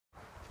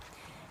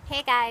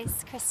Hey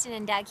guys, Kristen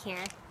and Doug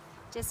here.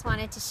 Just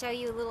wanted to show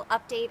you a little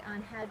update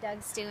on how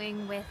Doug's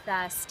doing with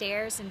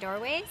stairs and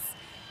doorways.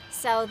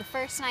 So the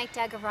first night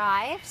Doug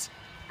arrived,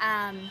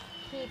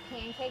 he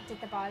pancaked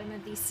at the bottom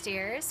of these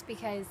stairs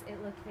because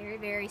it looked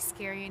very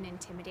scary and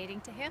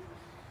intimidating to him.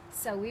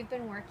 So we've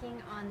been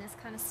working on this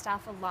kind of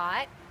stuff a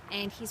lot,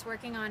 and he's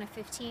working on a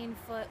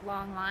 15-foot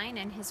long line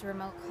and his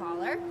remote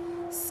collar.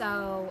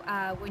 So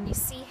when you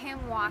see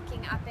him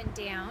walking up and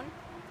down,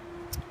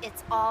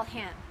 it's all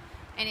him.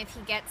 And if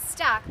he gets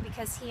stuck,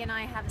 because he and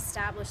I have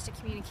established a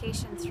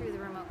communication through the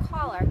remote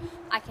collar,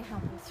 I can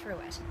help him through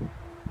it.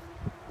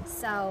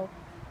 So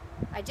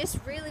I just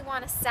really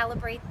want to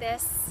celebrate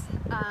this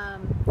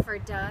for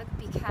Doug,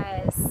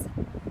 because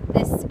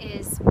this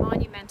is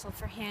monumental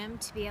for him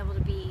to be able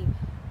to be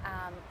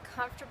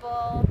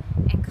comfortable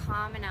and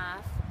calm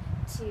enough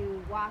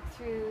to walk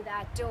through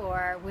that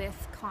door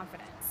with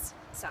confidence.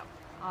 So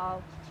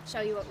I'll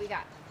show you what we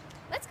got.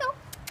 Let's go.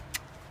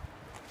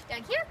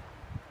 Doug, here.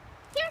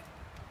 Here.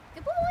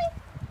 Good boy.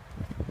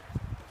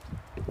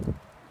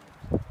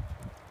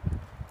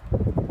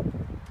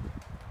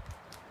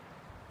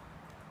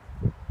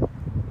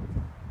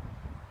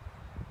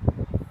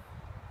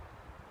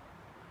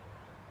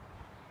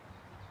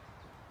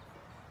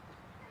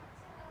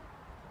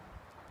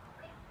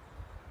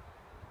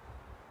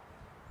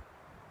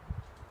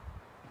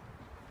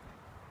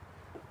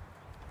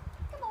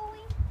 Good boy.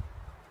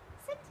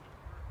 Sit.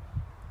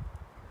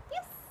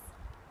 Yes.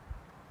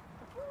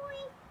 Good boy.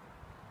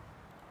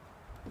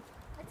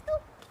 Let's go.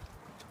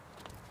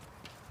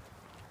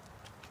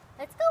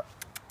 Let's go.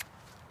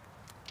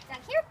 Down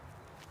here.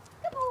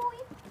 Good boy.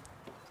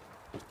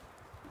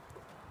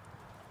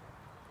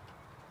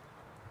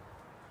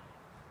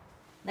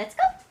 Let's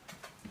go.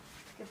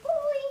 Good boy.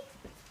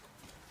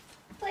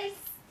 Place.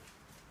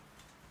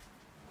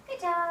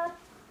 Good job.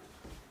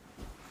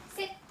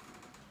 Sit.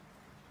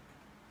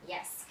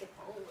 Yes, good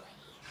boy.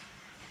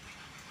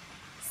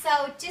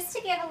 So just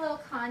to give a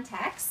little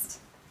context,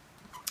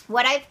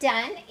 what I've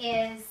done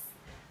is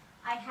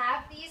I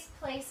have these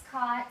place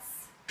cots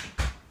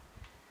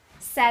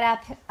set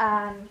up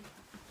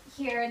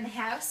here in the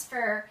house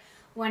for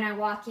when I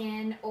walk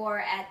in or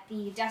at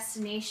the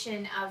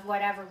destination of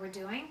whatever we're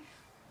doing.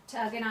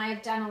 Doug and I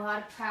have done a lot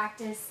of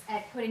practice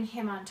at putting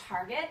him on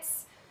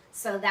targets.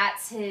 So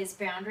that's his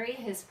boundary,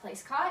 his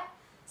place cot,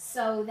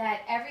 so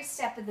that every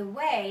step of the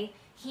way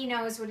he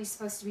knows what he's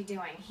supposed to be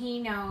doing. He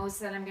knows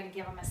that I'm going to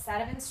give him a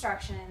set of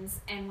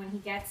instructions, and when he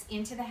gets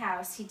into the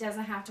house, he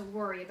doesn't have to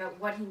worry about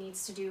what he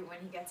needs to do when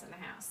he gets in the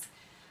house.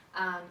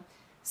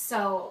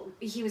 So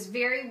he was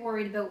very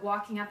worried about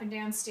walking up and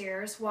down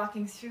stairs,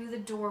 walking through the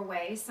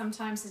doorway.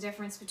 Sometimes the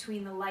difference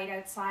between the light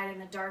outside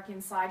and the dark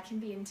inside can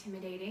be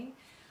intimidating.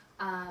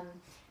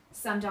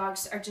 Some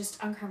dogs are just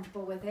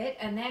uncomfortable with it.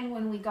 And then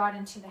when we got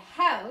into the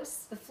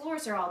house, the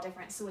floors are all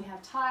different. So we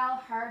have tile,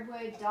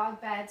 hardwood, dog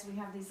beds. We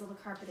have these little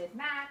carpeted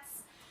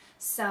mats.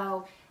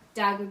 So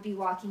Doug would be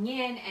walking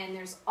in, and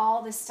there's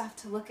all this stuff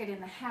to look at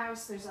in the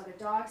house. There's other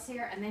dogs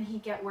here. And then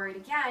he'd get worried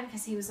again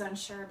because he was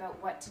unsure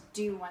about what to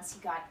do once he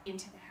got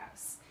into the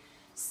house.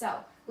 So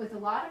with a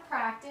lot of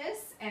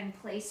practice and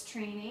place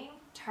training,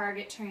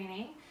 target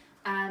training,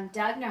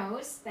 Doug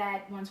knows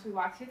that once we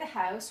walk through the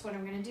house, what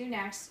I'm going to do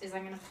next is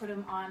I'm going to put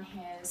him on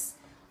his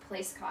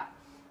place cot,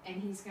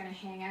 and he's going to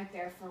hang out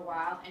there for a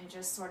while and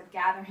just sort of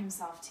gather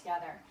himself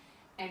together.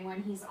 And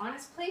when he's on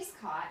his place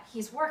cot,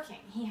 he's working.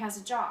 He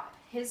has a job.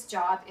 His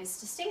job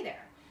is to stay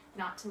there,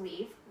 not to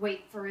leave,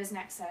 wait for his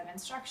next set of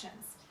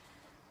instructions.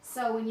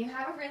 So when you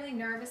have a really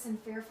nervous and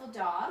fearful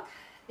dog,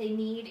 they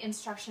need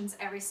instructions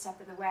every step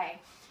of the way.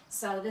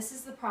 So this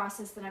is the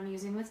process that I'm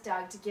using with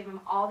Doug to give him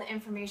all the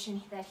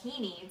information that he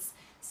needs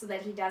so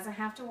that he doesn't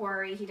have to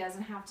worry, he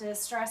doesn't have to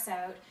stress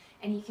out,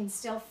 and he can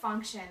still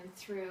function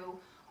through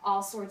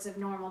all sorts of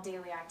normal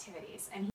daily activities. And